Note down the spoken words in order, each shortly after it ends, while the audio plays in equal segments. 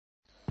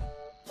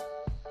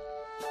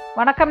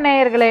வணக்கம்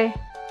நேயர்களே.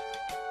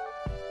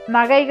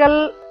 நகைகள்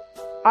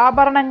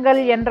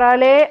ஆபரணங்கள்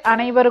என்றாலே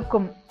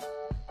அனைவருக்கும்,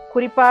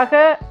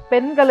 குறிப்பாக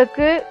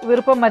பெண்களுக்கு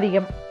விருப்பம்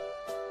அதிகம்.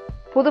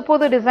 புது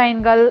புது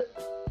டிசைன்கள்,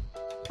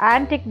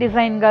 antique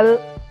டிசைன்கள்,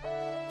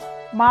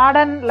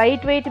 modern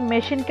light weight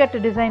machine cut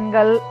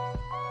டிசைன்கள்,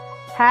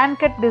 hand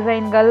cut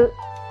டிசைன்கள்,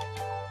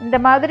 இந்த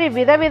மாதிரி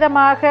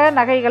விதவிதமாக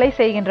நகைகளை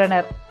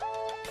செய்கின்றனர்.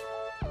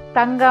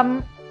 தங்கம்,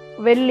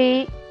 வெள்ளி,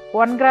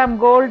 1 கிராம்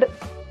கோல்டு,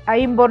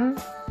 ஐம்பொன்,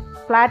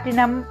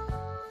 பிளாட்டினம்,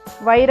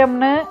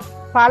 வைரம்னு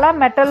பல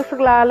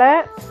மெட்டல்ஸ்களால்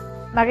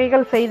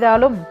நகைகள்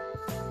செய்தாலும்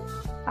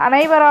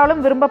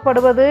அனைவராலும்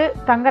விரும்பப்படுவது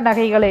தங்க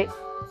நகைகளே.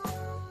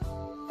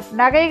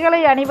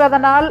 நகைகளை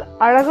அணிவதனால்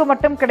அழகு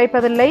மட்டும்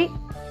கிடைப்பதில்லை,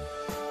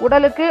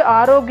 உடலுக்கு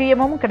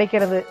ஆரோக்கியமும்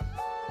கிடைக்கிறது.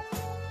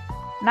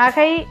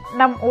 நகை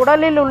நம்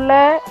உடலில் உள்ள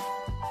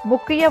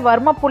முக்கிய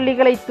வர்ம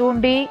புள்ளிகளை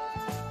தூண்டி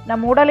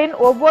நம் உடலின்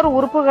ஒவ்வொரு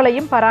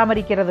உறுப்புகளையும்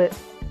பராமரிக்கிறது.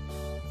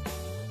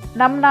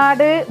 நம்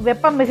நாடு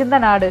வெப்பம் மிகுந்த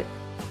நாடு.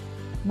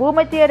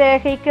 பூமத்திய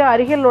ரேகைக்கு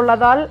அருகில்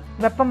உள்ளதால்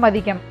வெப்பம்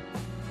அதிகம்.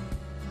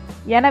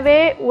 எனவே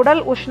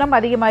உடல் உஷ்ணம்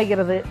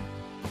அதிகமாகிறது.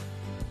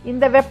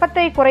 இந்த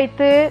வெப்பத்தை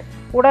குறைத்து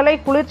உடலை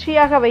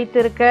குளிர்ச்சியாக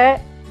வைத்திருக்க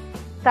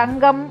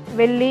தங்கம்,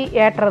 வெள்ளி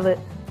ஏற்றது.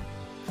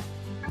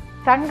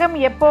 தங்கம்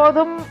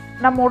எப்போதும்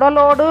நம்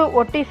உடலோடு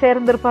ஒட்டி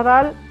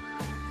சேர்ந்திருப்பதால்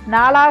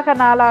நாளாக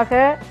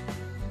நாளாக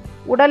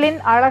உடலின்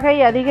அழகை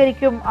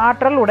அதிகரிக்கும்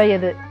ஆற்றல்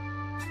உடையது.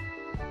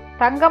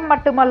 தங்கம்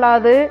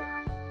மட்டுமல்லாது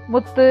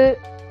முத்து,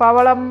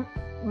 பவளம்,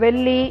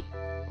 வெள்ளி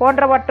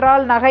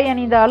போன்றவற்றால் நகை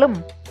அணிந்தாலும்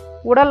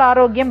உடல்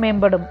ஆரோக்கியம்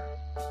மேம்படும்.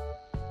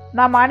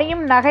 நாம்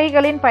அணியும்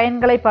நகைகளின்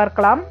பயன்களை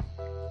பார்க்கலாம்.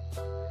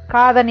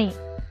 காதணி,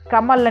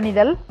 கம்மல்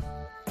அணிதல்.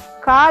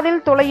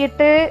 காதில்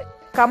துளையிட்டு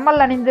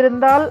கம்மல்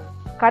அணிந்திருந்தால்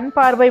கண்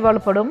பார்வை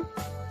வலுப்படும்.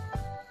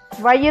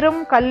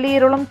 வயிறும்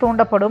கல்லீரலும்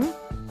தூண்டப்படும்.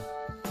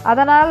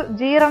 அதனால்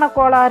ஜீரண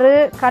கோளாறு,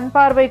 கண்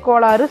பார்வை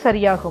கோளாறு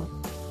சரியாகும்.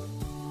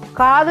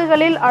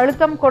 காதுகளில்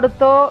அழுத்தம்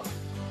கொடுத்தோ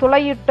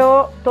துளையிட்டோ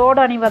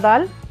தோடு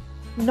அணிவதால்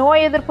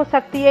நோய் எதிர்ப்பு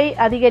சக்தியை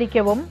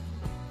அதிகரிக்கவும்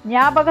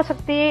ஞாபக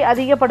சக்தியை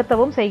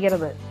அதிகப்படுத்தவும்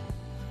செய்கிறது.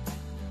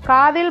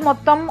 காதில்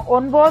மொத்தம்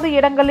 9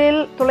 இடங்களில்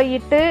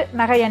துளையிட்டு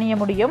நகை அணிய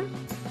முடியும்.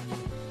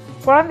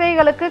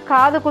 குழந்தைகளுக்கு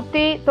காது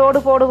குத்தி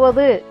தோடு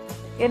போடுவது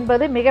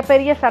என்பது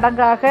மிகப்பெரிய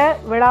சடங்காக,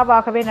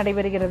 விழாவாகவே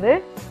நடைபெறுகிறது.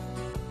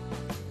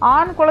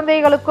 ஆண்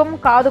குழந்தைகளுக்கும்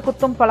காது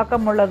குத்தும்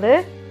பழக்கம் உள்ளது.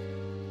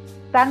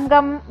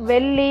 தங்கம்,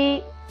 வெள்ளி,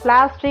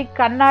 பிளாஸ்டிக்,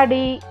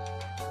 கண்ணாடி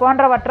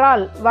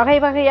போன்றவற்றால் வகை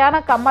வகையான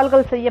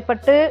கம்மல்கள்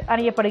செய்யப்பட்டு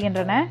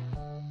அணியப்படுகின்றன.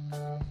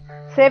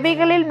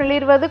 செவிகளில்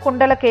மிளிர்வது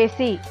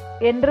குண்டலகேசி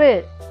என்று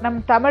நம்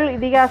தமிழ்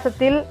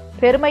இதிகாசத்தில்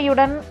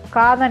பெருமையுடன்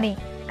காதணி,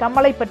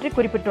 கம்மலை பற்றி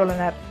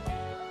குறிப்பிட்டுள்ளனர்.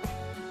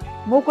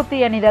 மூக்குத்தி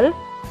அணிதல்.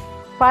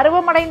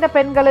 பருவமடைந்த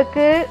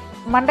பெண்களுக்கு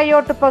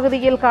மண்டையோட்டு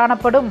பகுதியில்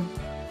காணப்படும்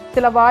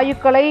சில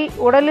வாயுக்களை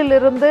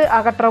உடலிலிருந்து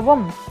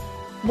அகற்றவும்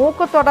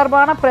மூக்கு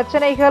தொடர்பான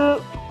பிரச்சனைகள்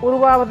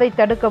உருவாவதை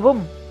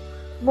தடுக்கவும்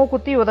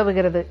மூக்குத்தி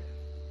உதவுகிறது.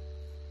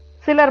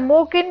 சிலர்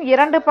மூக்கின்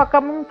 2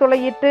 பக்கமும்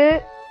துளையிட்டு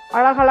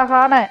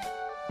அழகழகான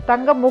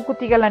தங்க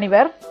மூக்குத்திகள்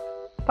அணிவர்.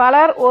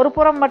 பலர் ஒரு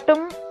புறம்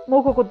மட்டும்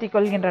மூக்கு குத்தி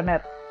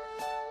கொள்கின்றனர்.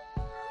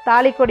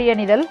 தாலிக்கொடி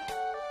அணிதல்.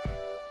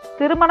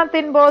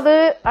 திருமணத்தின் போது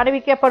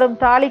அணிவிக்கப்படும்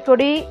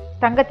தாலிக்கொடி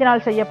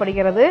தங்கத்தினால்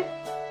செய்யப்படுகிறது.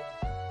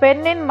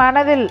 பெண்ணின்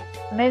மனதில்,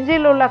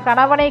 நெஞ்சில் உள்ள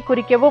கணவனை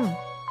குறிக்கவும்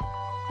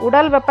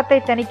உடல் வெப்பத்தை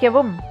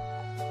தணிக்கவும்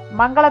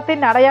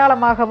மங்களத்தின்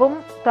அடையாளமாகவும்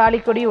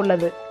தாலிக்கொடி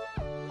உள்ளது.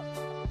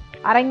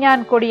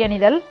 அரஞ்ஞான் கொடி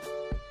அணிதல்.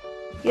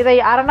 இதை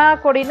அரணா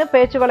கொடின்னு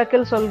பேச்சு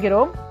வழக்கில்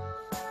சொல்கிறோம்.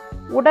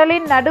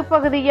 உடலின்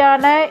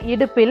நடுப்பகுதியான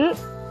இடுப்பில்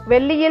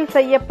வெள்ளியில்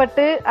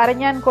செய்யப்பட்டு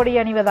அரஞ்ஞான் கொடி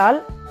அணிவதால்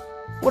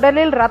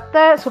உடலில் இரத்த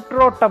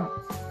சுற்றோட்டம்,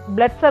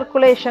 பிளட்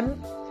சர்க்குலேஷன்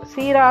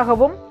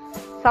சீராகவும்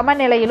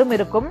சமநிலையிலும்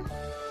இருக்கும்.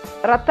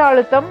 இரத்த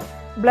அழுத்தம்,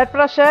 பிளட்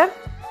பிரஷர்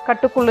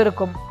கட்டுக்குள்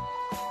இருக்கும்.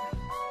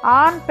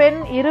 ஆண், பெண்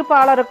இரு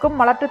பாலருக்கும்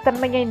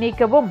மலட்டுத்தன்மையை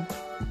நீக்கவும்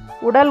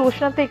உடல்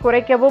உஷ்ணத்தை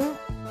குறைக்கவும்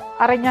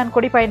அரஞ்ஞான்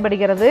கொடி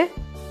பயன்படுகிறது.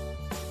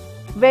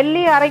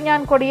 வெள்ளி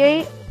அரஞ்ஞான் கொடியை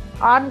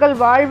ஆண்கள்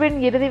வாழ்வின்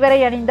இறுதி வரை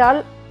அணிந்தால்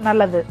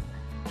நல்லது.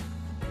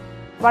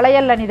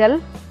 வளையல் அணிதல்.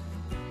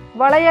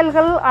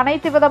 வளையல்கள்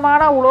அனைத்து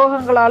விதமான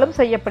உலோகங்களாலும்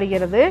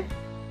செய்யப்படுகிறது.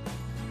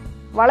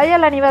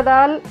 வளையல்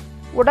அணிவதால்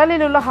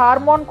உடலில் உள்ள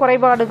ஹார்மோன்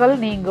குறைபாடுகள்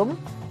நீங்கும்.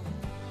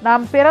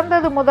 நாம்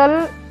பிறந்தது முதல்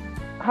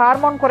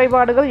ஹார்மோன்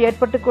குறைபாடுகள்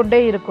ஏற்பட்டு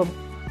கொண்டே இருக்கும்.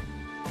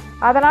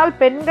 அதனால்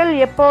பெண்கள்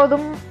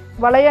எப்போதும்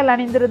வளையல்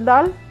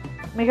அணிந்திருந்தால்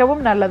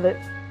மிகவும் நல்லது.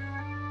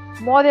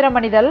 மோதிரம்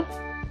அணிதல்.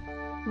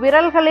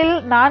 விரல்களில்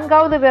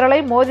 4வது விரலை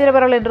மோதிர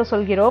விரல் என்று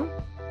சொல்கிறோம்.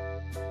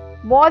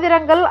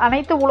 மோதிரங்கள்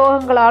அனைத்து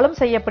உலோகங்களாலும்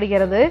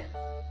செய்யப்படுகிறது.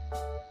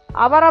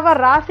 அவரவர்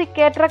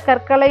ராசிக்கேற்ற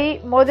கற்களை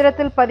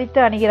மோதிரத்தில் பதித்து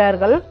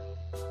அணிகிறார்கள்.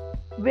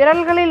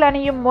 விரல்களில்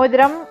அணியும்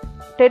மோதிரம்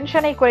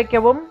டென்ஷனை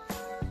குறைக்கவும்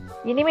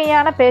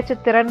இனிமையான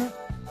பேச்சுத்திறன்,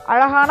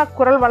 அழகான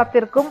குரல்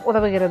வளத்திற்கும்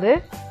உதவுகிறது.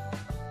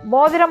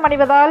 மோதிரம்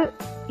அணிவதால்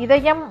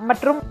இதயம்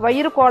மற்றும்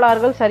வயிறு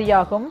கோளாறுகள்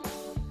சரியாகும்.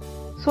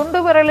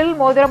 சுண்டு விரலில்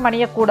மோதிரம்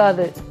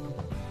அணியக்கூடாது.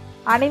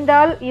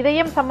 அணிந்தால்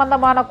இதயம்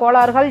சம்பந்தமான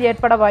கோளாறுகள்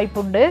ஏற்பட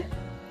வாய்ப்புண்டு.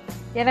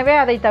 எனவே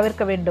அதை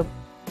தவிர்க்க வேண்டும்.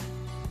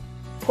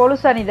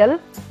 கொலுசு அணிதல்.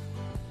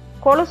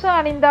 கொலுசு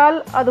அணிந்தால்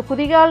அது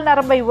குதிகால்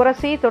நரம்பை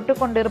உரசி தொட்டு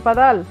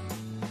கொண்டிருப்பதால்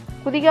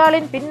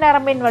குதிகாலின் பின்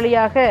நரம்பின்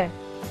வழியாக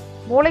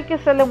மூளைக்கு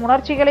செல்லும்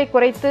உணர்ச்சிகளை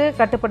குறைத்து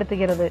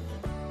கட்டுப்படுத்துகிறது.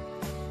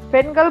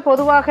 பெண்கள்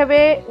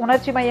பொதுவாகவே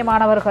உணர்ச்சி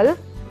மயமானவர்கள்.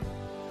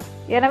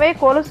 எனவே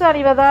கொலுசு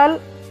அணிவதால்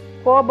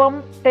கோபம்,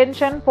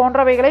 டென்ஷன்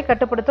போன்றவைகளை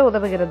கட்டுப்படுத்த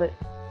உதவுகிறது.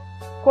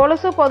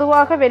 கொலுசு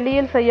பொதுவாக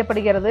வெள்ளியில்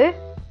செய்யப்படுகிறது.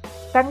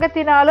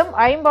 தங்கத்தினாலும்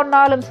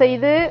ஐம்பொன்னாலும்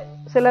செய்து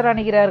சிலர்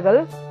அணிகிறார்கள்.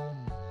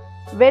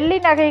 வெள்ளி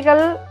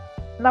நகைகள்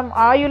நம்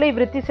ஆயுளை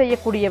விருத்தி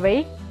செய்யக்கூடியவை.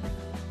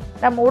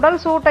 நம் உடல்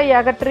சூட்டை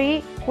அகற்றி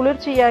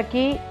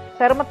குளிர்ச்சியாக்கி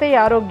சருமத்தை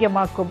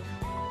ஆரோக்கியமாக்கும்.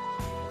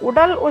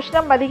 உடல்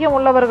உஷ்ணம் அதிகம்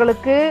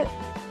உள்ளவர்களுக்கு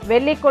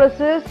வெள்ளி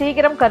கொலுசு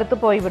சீக்கிரம் கருத்து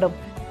போய்விடும்.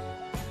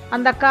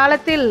 அந்த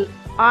காலத்தில்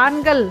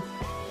ஆண்கள்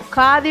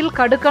காதில்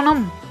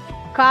கடுக்கனும்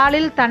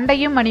காலில்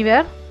தண்டையும்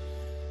அணிவர்.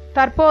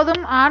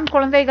 தற்போதும் ஆண்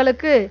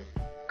குழந்தைகளுக்கு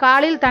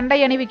காலில் தண்டை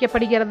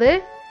அணிவிக்கப்படுகிறது.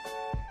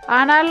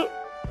 ஆனால்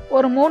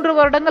ஒரு 3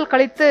 வருடங்கள்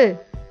கழித்து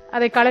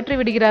அதை கழற்றி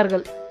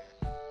விடுகிறார்கள்.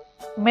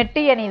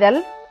 மெட்டி அணிதல்.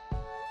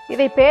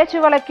 இதை பேச்சு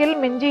வழக்கில்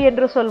மிஞ்சி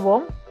என்று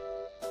சொல்வோம்.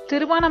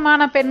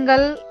 திருமணமான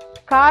பெண்கள்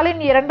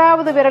காலின்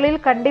 2வது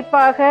விரலில்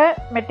கண்டிப்பாக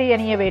மெட்டி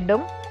அணிய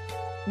வேண்டும்.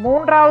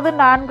 3வது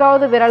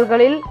 4வது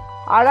விரல்களில்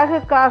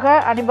அழகுக்காக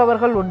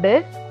அணிபவர்கள் உண்டு.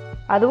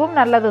 அதுவும்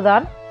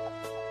நல்லதுதான்.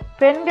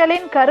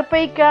 பெண்களின்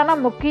கருப்பைக்கான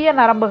முக்கிய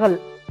நரம்புகள்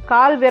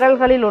கால்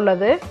விரல்களில்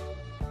உள்ளது.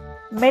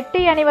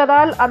 மெட்டி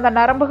அணிவதால் அந்த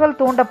நரம்புகள்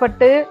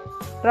தூண்டப்பட்டு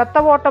இரத்த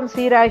ஓட்டம்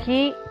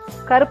சீராகி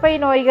கருப்பை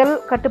நோய்கள்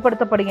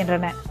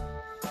கட்டுப்படுத்தப்படுகின்றன.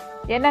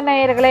 என்ன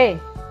நேயர்களே,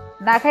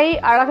 நகை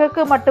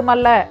அழகுக்கு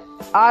மட்டுமல்ல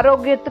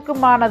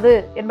ஆரோக்கியத்துக்குமானது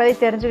என்பதை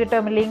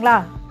தெரிஞ்சுக்கிட்டோம் இல்லைங்களா?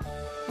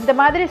 இந்த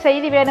மாதிரி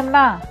செய்தி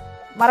வேணும்னா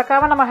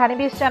மறக்காம நம்ம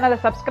ஹனிபீஸ் சேனலை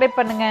சப்ஸ்கிரைப்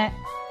பண்ணுங்க,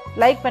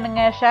 லைக்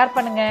பண்ணுங்க, ஷேர்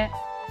பண்ணுங்க.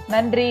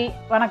 நன்றி,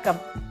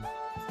 வணக்கம்.